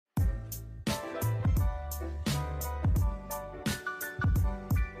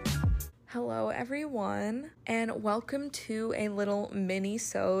Hello everyone, and welcome to a little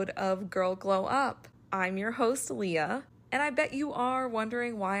mini-sode of Girl Glow Up. I'm your host, Leah, and I bet you are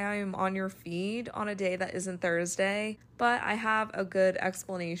wondering why I'm on your feed on a day that isn't Thursday, but I have a good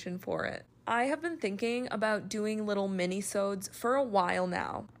explanation for it. I have been thinking about doing little mini-sodes for a while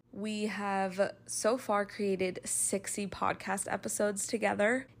now. We have so far created 60 podcast episodes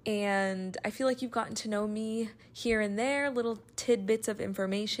together, and I feel like you've gotten to know me here and there, little tidbits of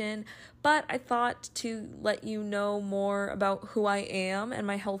information, but I thought to let you know more about who I am and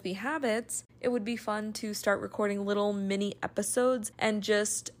my healthy habits, it would be fun to start recording little mini episodes and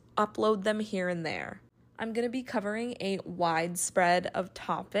just upload them here and there. I'm going to be covering a wide spread of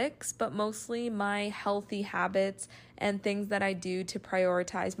topics, but mostly my healthy habits and things that I do to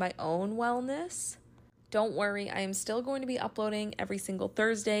prioritize my own wellness. Don't worry, I am still going to be uploading every single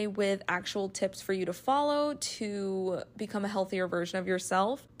Thursday with actual tips for you to follow to become a healthier version of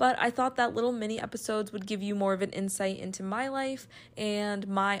yourself. But I thought that little mini episodes would give you more of an insight into my life and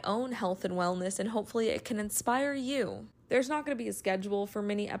my own health and wellness, and hopefully it can inspire you. There's not going to be a schedule for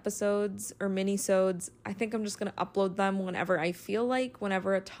mini episodes or mini-sodes. I think I'm just going to upload them whenever I feel like,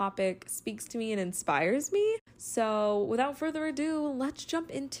 whenever a topic speaks to me and inspires me. So without further ado, let's jump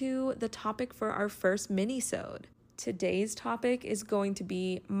into the topic for our first mini-sode. Today's topic is going to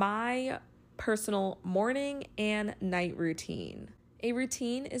be my personal morning and night routine. A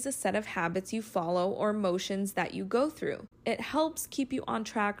routine is a set of habits you follow or motions that you go through. It helps keep you on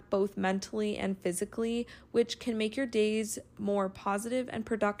track both mentally and physically, which can make your days more positive and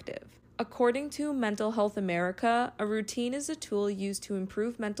productive. According to Mental Health America, a routine is a tool used to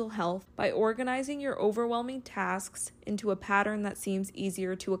improve mental health by organizing your overwhelming tasks into a pattern that seems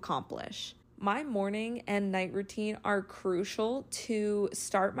easier to accomplish. My morning and night routine are crucial to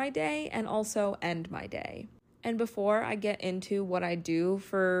start my day and also end my day. And before I get into what I do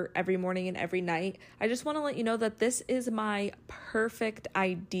for every morning and every night, I just want to let you know that this is my perfect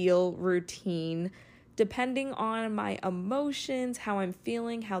ideal routine, depending on my emotions, how I'm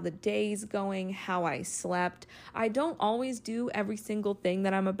feeling, how the day's going, how I slept. I don't always do every single thing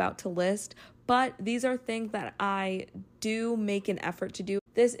that I'm about to list, but these are things that I do make an effort to do.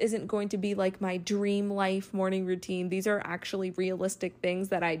 This isn't going to be like my dream life morning routine. These are actually realistic things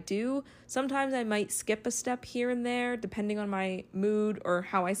that I do. Sometimes I might skip a step here and there, depending on my mood or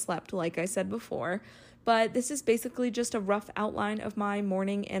how I slept, like I said before. But this is basically just a rough outline of my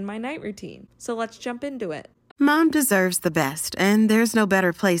morning and my night routine. So let's jump into it. Mom deserves the best, and there's no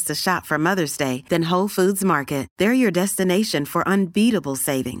better place to shop for Mother's Day than Whole Foods Market. They're your destination for unbeatable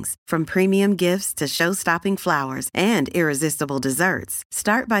savings, from premium gifts to show-stopping flowers and irresistible desserts.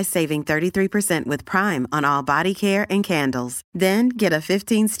 Start by saving 33% with Prime on all body care and candles. Then get a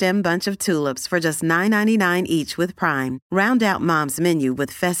 15-stem bunch of tulips for just $9.99 each with Prime. Round out Mom's menu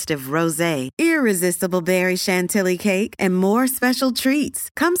with festive rosé, irresistible berry chantilly cake, and more special treats.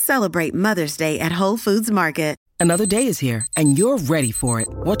 Come celebrate Mother's Day at Whole Foods Market. Another day is here, and you're ready for it.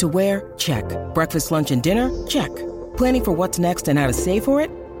 What to wear? Check. Breakfast, lunch, and dinner? Check. Planning for what's next and how to save for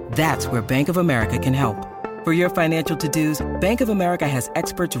it? That's where Bank of America can help. For your financial to-dos, Bank of America has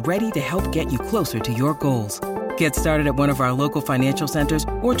experts ready to help get you closer to your goals. Get started at one of our local financial centers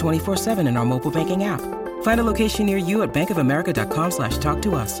or 24/7 in our mobile banking app. Find a location near you at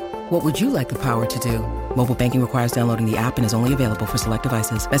bankofamerica.com/talktous. What would you like the power to do? Mobile banking requires downloading the app and is only available for select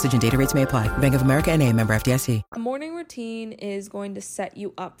devices. Message and data rates may apply. Bank of America N.A., member FDIC. A morning routine is going to set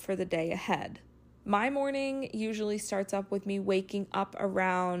you up for the day ahead. My morning usually starts up with me waking up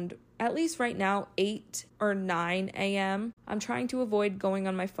around, at least right now, 8 or 9 a.m. I'm trying to avoid going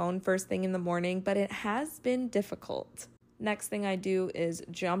on my phone first thing in the morning, but it has been difficult. Next thing I do is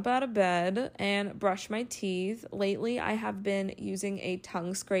jump out of bed and brush my teeth. Lately, I have been using a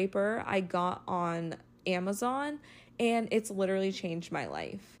tongue scraper I got on Amazon, and it's literally changed my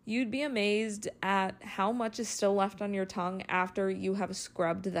life. You'd be amazed at how much is still left on your tongue after you have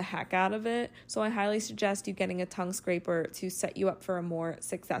scrubbed the heck out of it. So I highly suggest you getting a tongue scraper to set you up for a more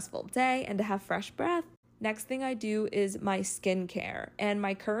successful day and to have fresh breath. Next thing I do is my skincare, and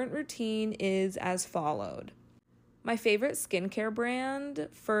my current routine is as followed. My favorite skincare brand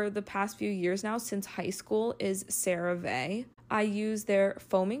for the past few years now, since high school, is CeraVe. I use their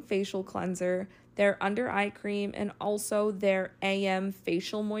foaming facial cleanser, their under eye cream, and also their AM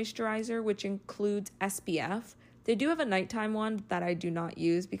facial moisturizer, which includes SPF. They do have a nighttime one that I do not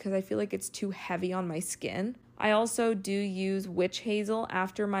use because I feel like it's too heavy on my skin. I also do use witch hazel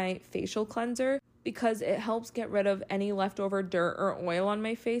after my facial cleanser because it helps get rid of any leftover dirt or oil on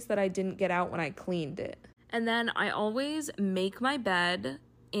my face that I didn't get out when I cleaned it. And then I always make my bed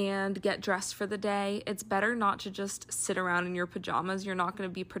and get dressed for the day. It's better not to just sit around in your pajamas. You're not going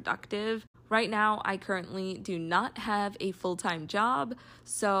to be productive. Right now, I currently do not have a full-time job,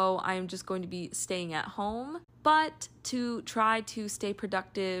 so I'm just going to be staying at home. But to try to stay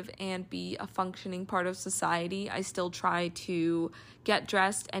productive and be a functioning part of society, I still try to get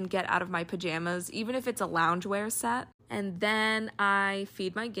dressed and get out of my pajamas, even if it's a loungewear set. And then I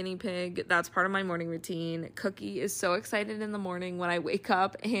feed my guinea pig. That's part of my morning routine. Cookie is so excited in the morning when I wake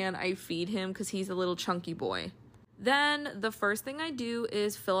up and I feed him because he's a little chunky boy. Then the first thing I do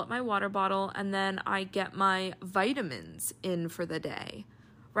is fill up my water bottle, and then I get my vitamins in for the day.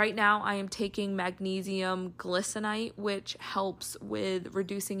 Right now I am taking magnesium glycinate, which helps with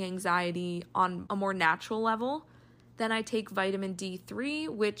reducing anxiety on a more natural level. Then I take vitamin D3,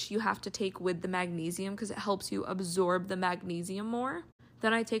 which you have to take with the magnesium because it helps you absorb the magnesium more.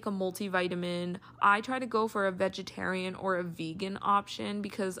 Then I take a multivitamin. I try to go for a vegetarian or a vegan option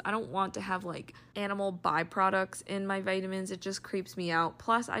because I don't want to have like animal byproducts in my vitamins. It just creeps me out.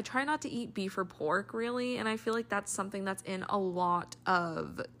 Plus, I try not to eat beef or pork really, and I feel like that's something that's in a lot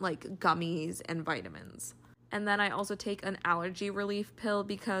of like gummies and vitamins. And then I also take an allergy relief pill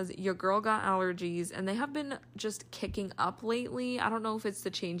because your girl got allergies and they have been just kicking up lately. I don't know if it's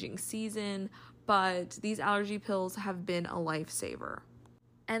the changing season, but these allergy pills have been a lifesaver.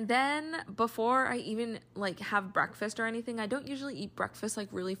 And then before I even like have breakfast or anything, I don't usually eat breakfast like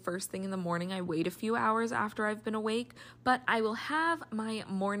really first thing in the morning. I wait a few hours after I've been awake, but I will have my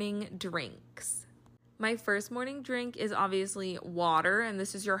morning drinks. My first morning drink is obviously water, and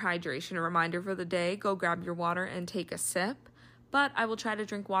this is your hydration reminder for the day. Go grab your water and take a sip. But I will try to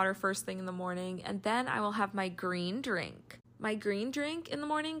drink water first thing in the morning, and then I will have my green drink. My green drink in the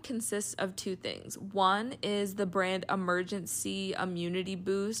morning consists of two things. One is the brand Emergency Immunity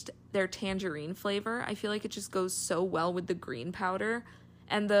Boost, their tangerine flavor. I feel like it just goes so well with the green powder.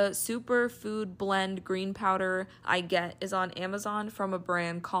 And the superfood blend green powder I get is on Amazon from a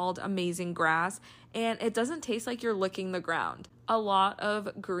brand called Amazing Grass, and it doesn't taste like you're licking the ground. A lot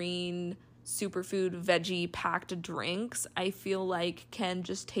of green superfood veggie packed drinks I feel like can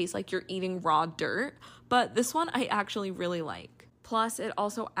just taste like you're eating raw dirt, but this one I actually really like. Plus, it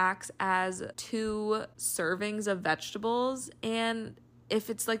also acts as 2 servings of vegetables, and if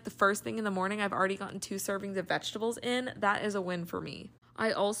it's like the first thing in the morning, I've already gotten 2 servings of vegetables in, that is a win for me.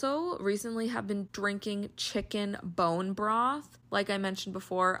 I also recently have been drinking chicken bone broth. Like I mentioned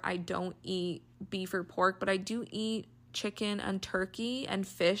before, I don't eat beef or pork, but I do eat chicken and turkey and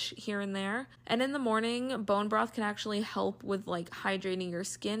fish here and there. And in the morning, bone broth can actually help with like hydrating your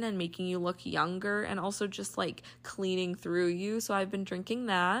skin and making you look younger, and also just like cleaning through you. So I've been drinking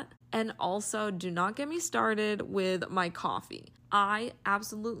that. And also, do not get me started with my coffee. I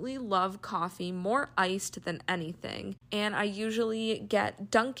absolutely love coffee, more iced than anything. And I usually get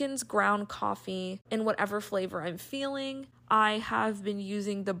Dunkin's ground coffee in whatever flavor I'm feeling. I have been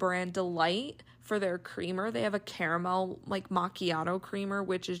using the brand Delight for their creamer. They have a caramel like macchiato creamer,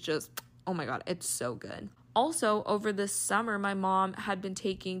 which is just, oh my God, it's so good. Also, over this summer, my mom had been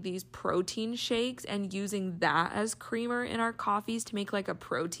taking these protein shakes and using that as creamer in our coffees to make like a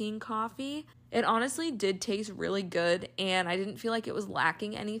protein coffee. It honestly did taste really good, and I didn't feel like it was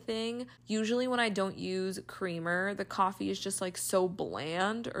lacking anything. Usually when I don't use creamer, the coffee is just like so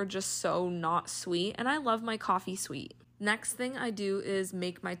bland or just so not sweet, and I love my coffee sweet. Next thing I do is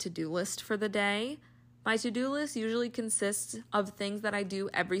make my to-do list for the day. My to-do list usually consists of things that I do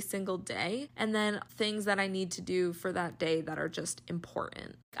every single day, and then things that I need to do for that day that are just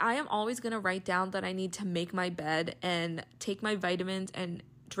important. I am always going to write down that I need to make my bed and take my vitamins and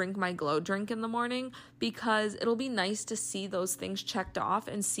drink my glow drink in the morning, because it'll be nice to see those things checked off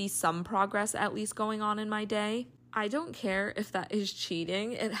and see some progress at least going on in my day. I don't care if that is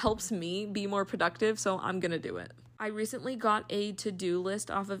cheating. It helps me be more productive, so I'm going to do it. I recently got a to-do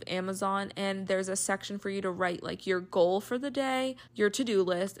list off of Amazon, and there's a section for you to write like your goal for the day, your to-do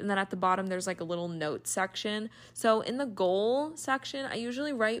list, and then at the bottom there's like a little note section. So in the goal section, I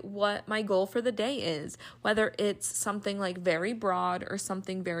usually write what my goal for the day is, whether it's something like very broad or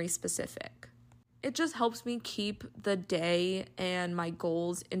something very specific. It just helps me keep the day and my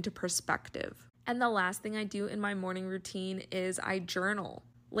goals into perspective. And the last thing I do in my morning routine is I journal.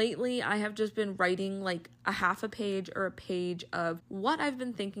 Lately, I have just been writing like a half a page or a page of what I've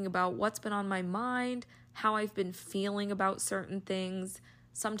been thinking about, what's been on my mind, how I've been feeling about certain things.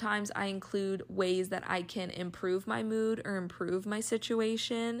 Sometimes I include ways that I can improve my mood or improve my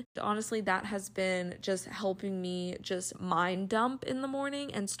situation. Honestly, that has been just helping me just mind dump in the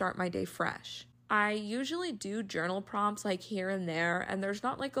morning and start my day fresh. I usually do journal prompts like here and there, and there's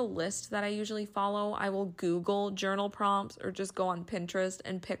not like a list that I usually follow. I will Google journal prompts or just go on Pinterest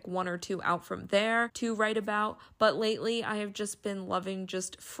and pick one or two out from there to write about. But lately I have just been loving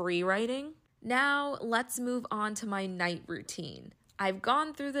just free writing. Now let's move on to my night routine. I've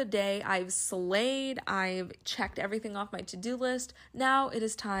gone through the day, I've slayed, I've checked everything off my to-do list. Now it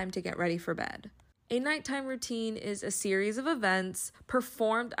is time to get ready for bed. A nighttime routine is a series of events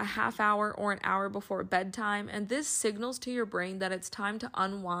performed a half hour or an hour before bedtime, and this signals to your brain that it's time to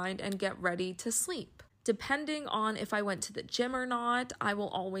unwind and get ready to sleep. Depending on if I went to the gym or not, I will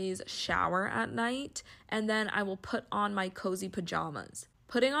always shower at night, and then I will put on my cozy pajamas.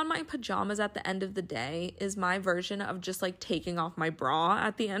 Putting on my pajamas at the end of the day is my version of just like taking off my bra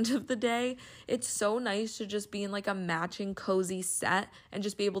at the end of the day. It's so nice to just be in like a matching cozy set and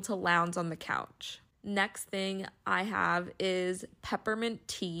just be able to lounge on the couch. Next thing I have is peppermint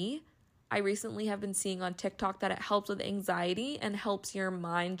tea. I recently have been seeing on TikTok that it helps with anxiety and helps your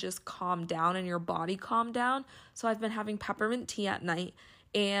mind just calm down and your body calm down. So I've been having peppermint tea at night.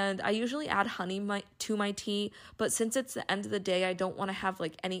 And I usually add honey to my tea, but since it's the end of the day, I don't want to have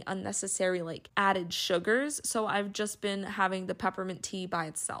like any unnecessary like added sugars, so I've just been having the peppermint tea by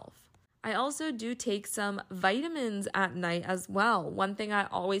itself. I also do take some vitamins at night as well. One thing I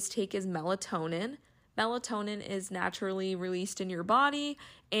always take is melatonin. Melatonin is naturally released in your body,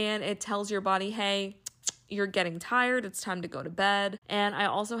 and it tells your body, hey, you're getting tired, it's time to go to bed. And I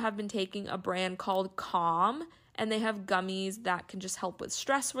also have been taking a brand called Calm, and they have gummies that can just help with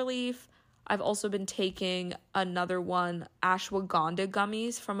stress relief. I've also been taking another one, ashwagandha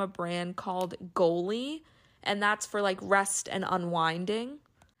gummies from a brand called Goli, and that's for like rest and unwinding.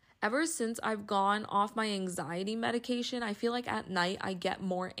 Ever since I've gone off my anxiety medication, I feel like at night I get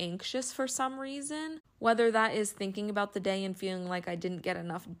more anxious for some reason, whether that is thinking about the day and feeling like I didn't get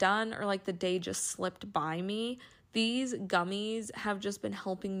enough done or like the day just slipped by me. These gummies have just been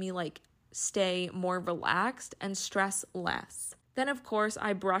helping me like stay more relaxed and stress less. Then of course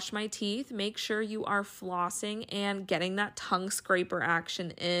I brush my teeth. Make sure you are flossing and getting that tongue scraper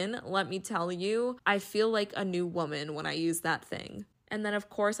action in. Let me tell you, I feel like a new woman when I use that thing. And then of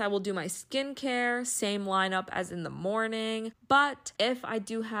course I will do my skincare, same lineup as in the morning. But if I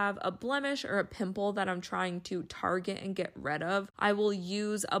do have a blemish or a pimple that I'm trying to target and get rid of, I will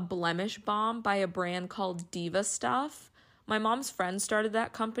use a blemish balm by a brand called Diva Stuff. My mom's friend started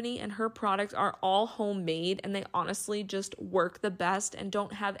that company, and her products are all homemade, and they honestly just work the best and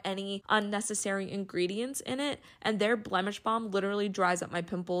don't have any unnecessary ingredients in it. And their blemish balm literally dries up my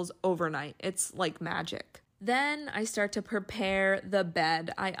pimples overnight. It's like magic. Then I start to prepare the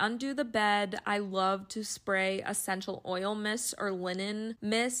bed. I undo the bed. I love to spray essential oil mists or linen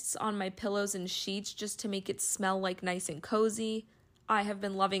mists on my pillows and sheets just to make it smell like nice and cozy. I have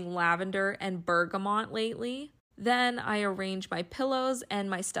been loving lavender and bergamot lately. Then I arrange my pillows and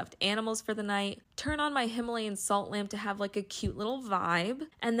my stuffed animals for the night, turn on my Himalayan salt lamp to have like a cute little vibe,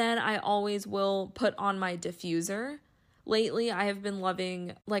 and then I always will put on my diffuser. Lately, I have been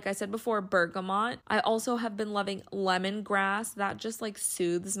loving, like I said before, bergamot. I also have been loving lemongrass. That just like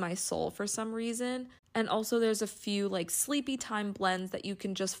soothes my soul for some reason. And also there's a few like sleepy time blends that you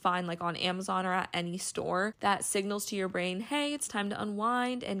can just find like on Amazon or at any store that signals to your brain, hey, it's time to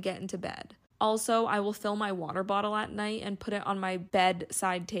unwind and get into bed. Also, I will fill my water bottle at night and put it on my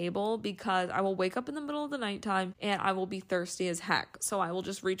bedside table because I will wake up in the middle of the nighttime and I will be thirsty as heck. So I will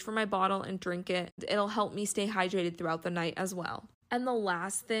just reach for my bottle and drink it. It'll help me stay hydrated throughout the night as well. And the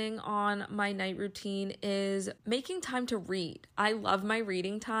last thing on my night routine is making time to read. I love my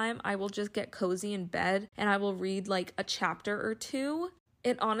reading time. I will just get cozy in bed and I will read like a chapter or two.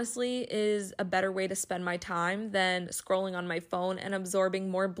 It honestly is a better way to spend my time than scrolling on my phone and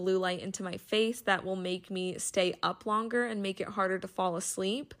absorbing more blue light into my face that will make me stay up longer and make it harder to fall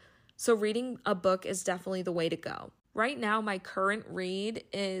asleep. So reading a book is definitely the way to go. Right now, my current read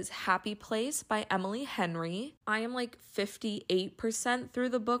is Happy Place by Emily Henry. I am like 58% through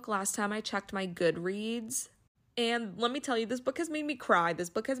the book last time I checked my Goodreads. And let me tell you, this book has made me cry.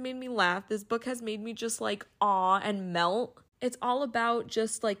 This book has made me laugh. This book has made me just like awe and melt. It's all about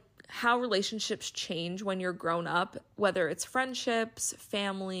just like how relationships change when you're grown up, whether it's friendships,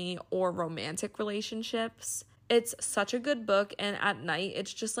 family, or romantic relationships. It's such a good book, and at night,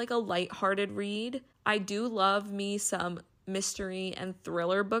 it's just like a lighthearted read. I do love me some mystery and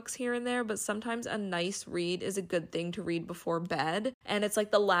thriller books here and there, but sometimes a nice read is a good thing to read before bed, and it's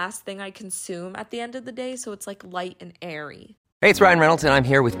like the last thing I consume at the end of the day, so it's like light and airy. Hey, it's Ryan Reynolds, and I'm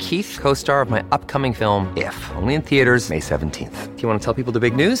here with Keith, co-star of my upcoming film, If, only in theaters May 17th. Do you want to tell people the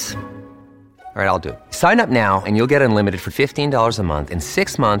big news? All right, I'll do it. Sign up now and you'll get unlimited for $15 a month and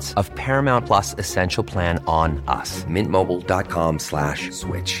 6 months of Paramount Plus Essential Plan on us.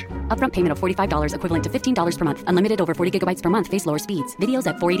 MintMobile.com/switch. Upfront payment of $45 equivalent to $15 per month. Unlimited over 40 gigabytes per month. Face lower speeds. Videos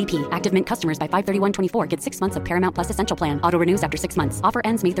at 480p. Active Mint customers by 531.24 get 6 months of Paramount Plus Essential Plan. Auto renews after 6 months. Offer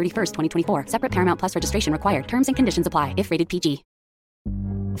ends May 31st, 2024. Separate Paramount Plus registration required. Terms and conditions apply if rated PG.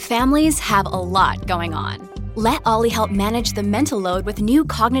 Families have a lot going on. Let Ollie help manage the mental load with new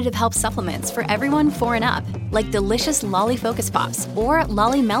cognitive help supplements for everyone 4 and up, like delicious Lolly Focus Pops or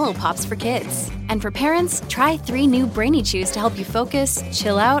Lolly Mellow Pops for kids. And for parents, try 3 new Brainy Chews to help you focus,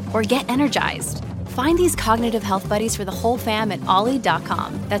 chill out, or get energized. Find these cognitive health buddies for the whole fam at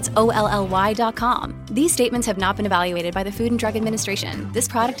ollie.com. That's OLLY.com. These statements have not been evaluated by the Food and Drug Administration. This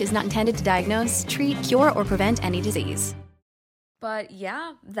product is not intended to diagnose, treat, cure, or prevent any disease. But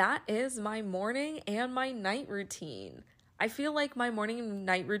yeah, that is my morning and my night routine. I feel like my morning and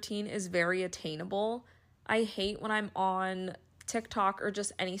night routine is very attainable. I hate when I'm on TikTok or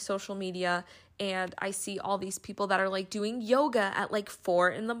just any social media and I see all these people that are like doing yoga at like 4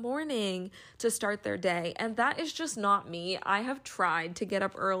 in the morning to start their day. And that is just not me. I have tried to get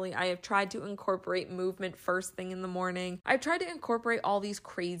up early. I have tried to incorporate movement first thing in the morning. I've tried to incorporate all these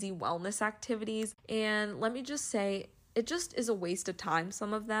crazy wellness activities. And let me just say, it just is a waste of time,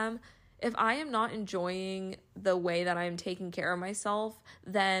 some of them. If I am not enjoying the way that I am taking care of myself,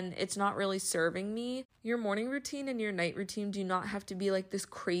 then it's not really serving me. Your morning routine and your night routine do not have to be like this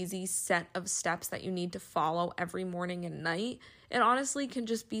crazy set of steps that you need to follow every morning and night. It honestly can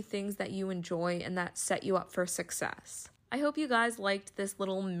just be things that you enjoy and that set you up for success. I hope you guys liked this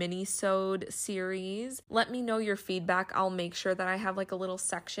little mini-sode series. Let me know your feedback. I'll make sure that I have like a little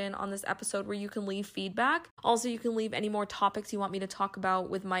section on this episode where you can leave feedback. Also, you can leave any more topics you want me to talk about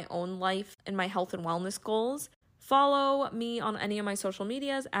with my own life and my health and wellness goals. Follow me on any of my social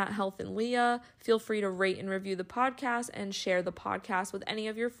medias at Health and Leah. Feel free to rate and review the podcast and share the podcast with any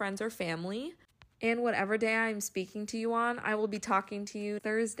of your friends or family. And whatever day I'm speaking to you on, I will be talking to you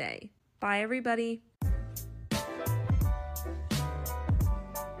Thursday. Bye, everybody.